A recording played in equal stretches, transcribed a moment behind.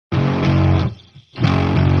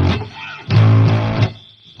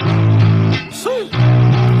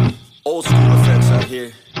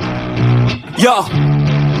here. Yo,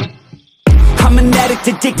 I'm an addict,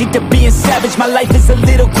 addicted to being savage. My life is a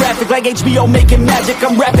little graphic, like HBO making magic.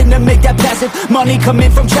 I'm rapping to make that passive money coming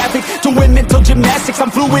from traffic, doing mental gymnastics. I'm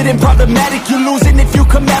fluid and problematic. You losing if you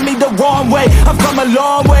come at me the wrong way. I've come a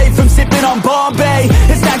long way from sipping on Bombay.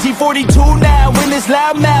 It's 1942 now, in this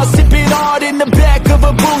loud mouth, sipping hard in the back of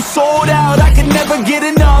a booth, sold out. I can never get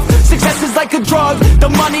enough. Success is like a drug. The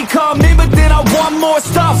money come in, but then I want more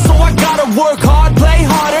stuff. So I gotta work hard, play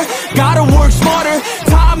harder, gotta work smarter.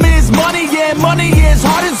 Time is money, yeah, money is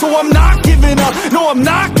hard, and so I'm not giving up. No, I'm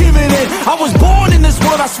not giving in. I was born in this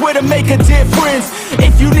world, I swear, to make a difference.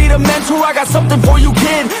 If you need a mentor, I got something for you,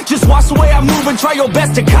 kid. Just watch the way I move and try your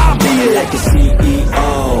best to copy it. Like a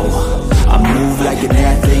CEO, I move like an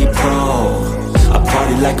athlete pro. I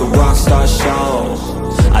party like a rock star show.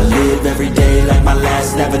 I live every day like my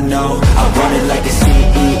last, never know. I run it like a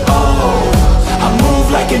CEO. I move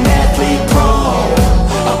like an athlete pro.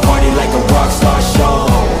 I party like a rock star show.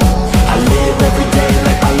 I live every day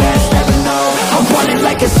like my last, never know. I run it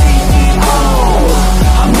like a CEO.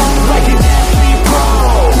 I move like an athlete pro.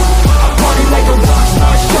 I party like a rock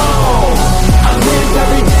star show. I live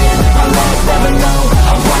every day like my last, never know.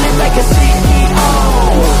 I run it like a CEO.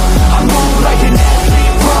 I move like an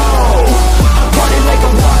athlete pro. I party like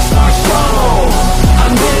a rock star show. I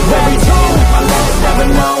live every day like my last, never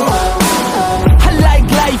know. I like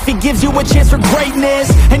life, it gives you a chance for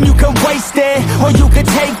greatness, and you can waste it, or you can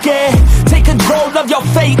take it. Take control of your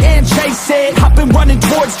fate and chase it. I've been running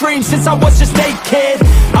towards dreams since I was just a kid.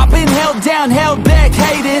 I've been held down, held back,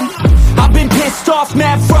 hated. I've been pissed off,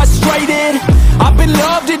 mad, frustrated. I've been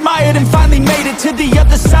loved, admired, and finally made it to the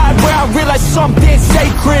other side, where I realized something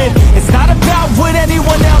sacred. It's not about what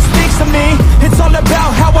anyone else thinks of me. It's all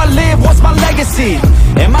about how I live, what's my legacy.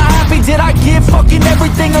 Am I happy, did I give fucking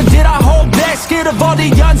everything, or did I hold back, scared of all the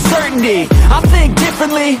uncertainty? I think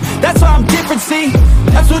differently, that's why I'm different, see.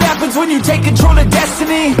 That's what happens when you take control of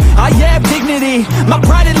destiny. I have dignity, my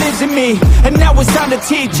pride, it lives in me. And now it's time to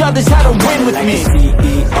teach others how to win with me.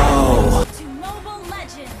 CEO. To Mobile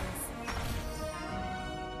Legends.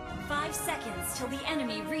 5 seconds till the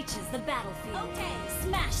enemy reaches the battlefield. Okay,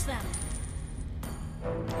 smash them.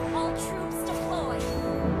 All troops deployed.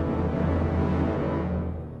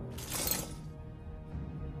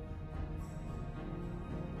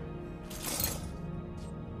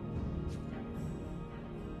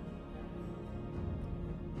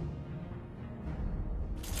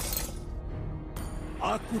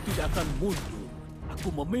 Aku tidak akan mundur. Aku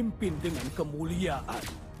memimpin dengan kemuliaan.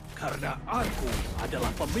 Karena aku adalah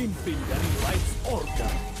pemimpin dari Lights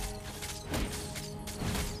Order.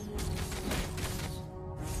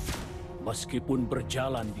 Meskipun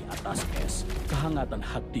berjalan di atas es, kehangatan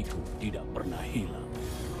hatiku tidak pernah hilang.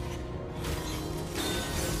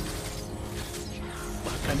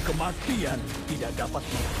 Bahkan kematian tidak dapat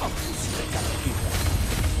menghapus tekad kita.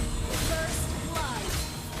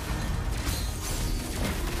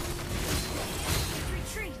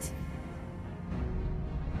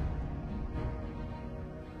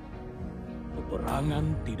 Peperangan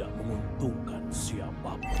tidak menguntungkan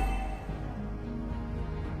siapapun.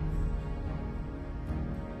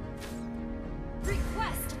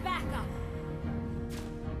 Request backup.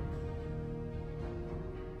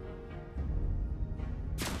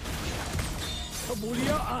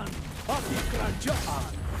 Kemuliaan bagi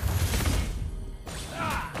kerajaan.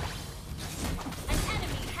 An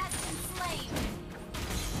enemy has been slain.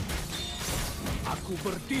 Aku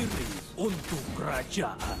berdiri untuk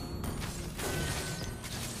kerajaan.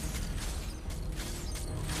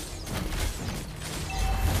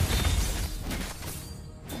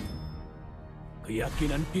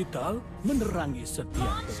 Keyakinan kita menerangi setiap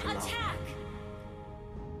Launch kegelapan. attack.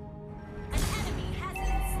 An enemy has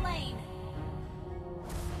been slain.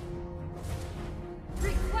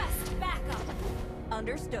 Request backup.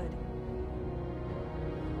 Understood.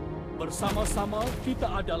 Bersama-sama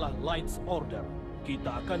kita adalah Lights Order.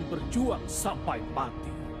 Kita akan berjuang sampai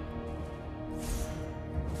mati.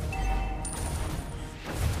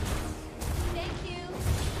 Thank you.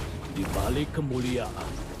 Di balik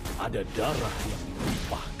kemuliaan ada darah yang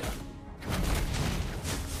ditumpahkan.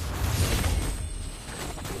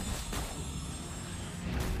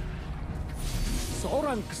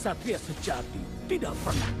 Seorang kesatria sejati tidak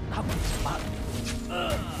pernah takut mati.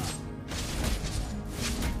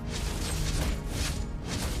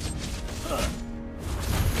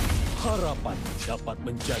 Harapan dapat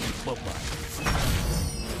menjadi beban. An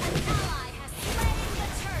ally has slain the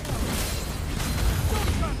turtle.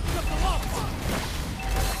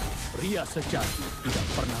 Pria sejati tidak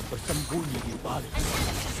pernah bersembunyi di balik. An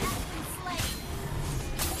enemy has been slain.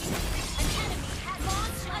 An enemy has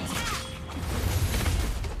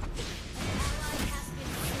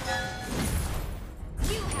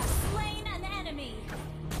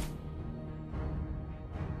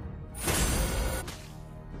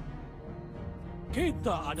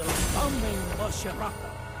Kita adalah tameng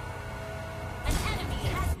masyarakat. An enemy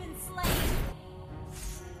has been slain.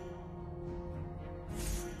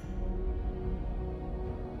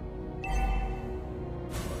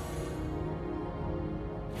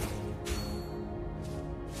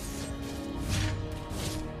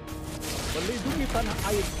 Melindungi tanah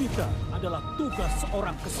air kita adalah tugas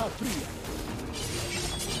seorang kesatria.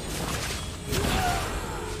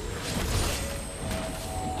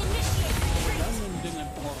 Jangan dengan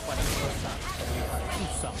pengorbanan besar terlihat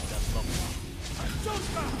usang dan lemah.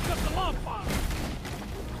 Hancurkan kegelapan!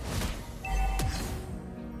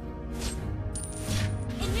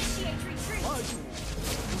 Initiate retreat. Maju,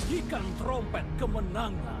 bunyikan trompet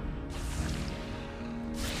kemenangan.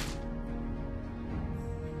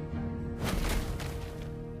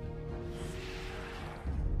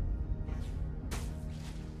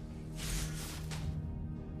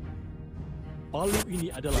 Palu ini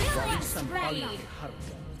adalah warisan paling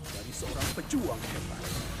berharga dari seorang pejuang hebat.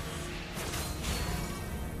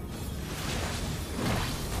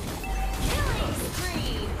 Killing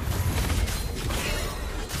spree.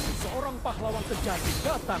 Seorang pahlawan sejati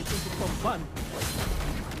datang untuk membantu.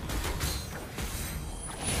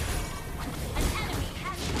 An enemy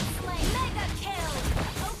has been slain. Mega kill.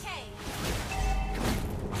 Okay.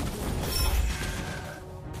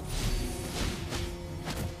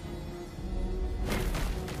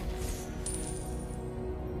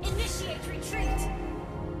 Initiate retreat.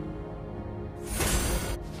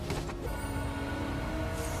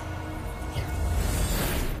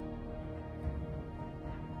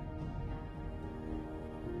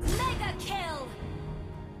 Mega kill.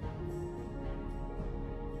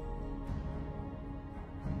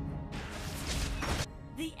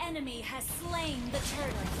 The enemy has slain the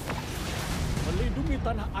turtle. Melindungi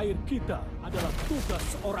tanah air kita adalah tugas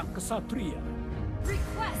seorang kesatria.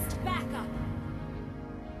 Request backup.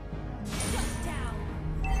 Shut down.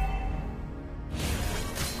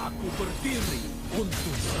 Aku berdiri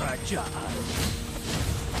untuk kerajaan.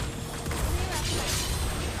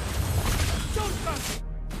 Hancurkan!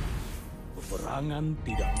 Peperangan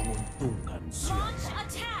tidak menguntungkan siapa. Launch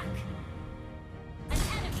attack. An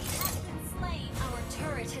enemy has been slain. Our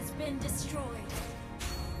turret has been destroyed.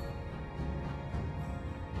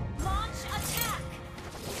 Launch attack.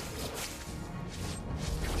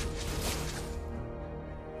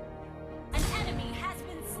 An enemy has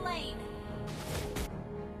been slain.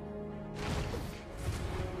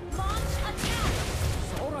 Launch attack.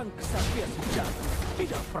 Seorang kesatria sejati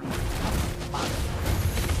tidak pernah marah.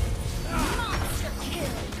 Monster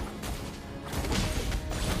kill.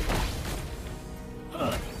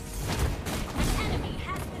 An enemy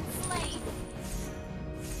has been slain.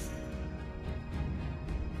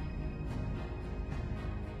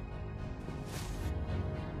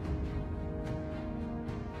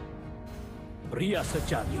 Pria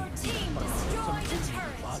sejati Your team destroyed a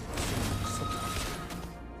turret. bagi semua.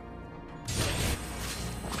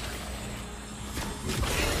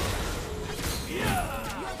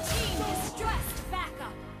 Your team distressed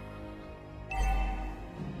backup.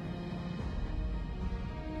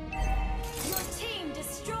 Your team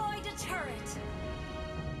destroyed a turret.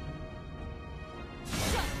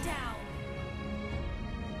 Shut down.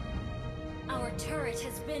 Our turret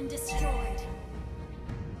has been destroyed.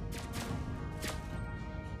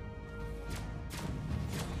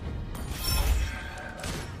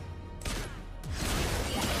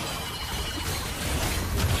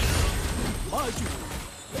 Maju,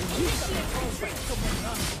 bunyikan trompet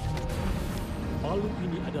kemenangan. Palu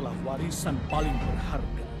ini adalah warisan paling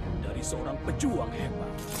berharga dari seorang pejuang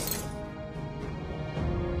hebat.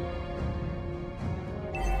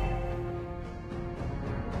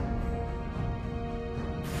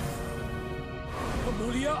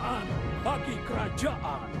 Kemuliaan bagi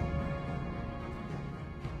kerajaan.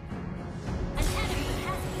 An enemy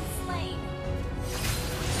has been slain.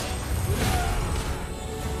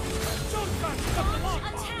 Hancurkan Launch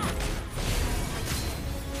kegelapan. attack.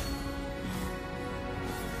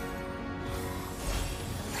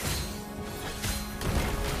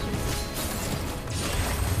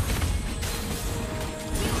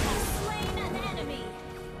 You have slain an enemy.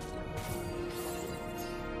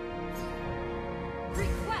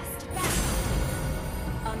 Request backup.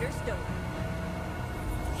 Understood.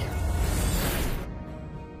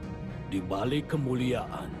 Di balik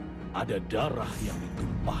kemuliaan ada darah yang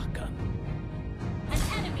ditumpahkan. An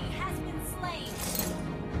enemy has been slain.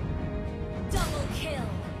 Double kill.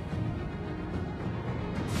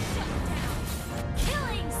 Shut down.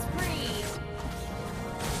 Killing spree.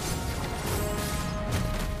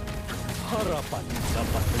 Harapan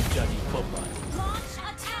dapat menjadi beban. Launch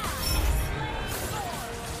attack.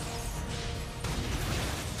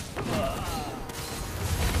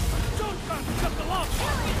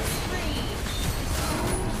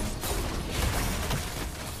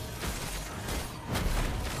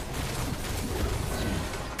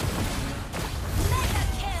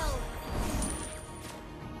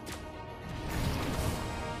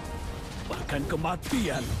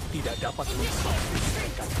 Kematian tidak dapat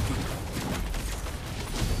menghabiskan kita.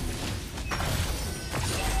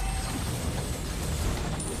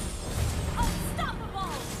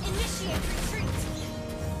 Unstoppable! Initiate retreat!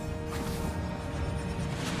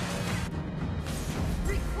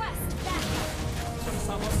 Request backup!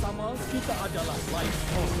 Bersama-sama kita adalah life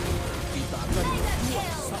force. Kita akan Mega berjuang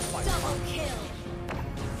kill! sampai Double kill!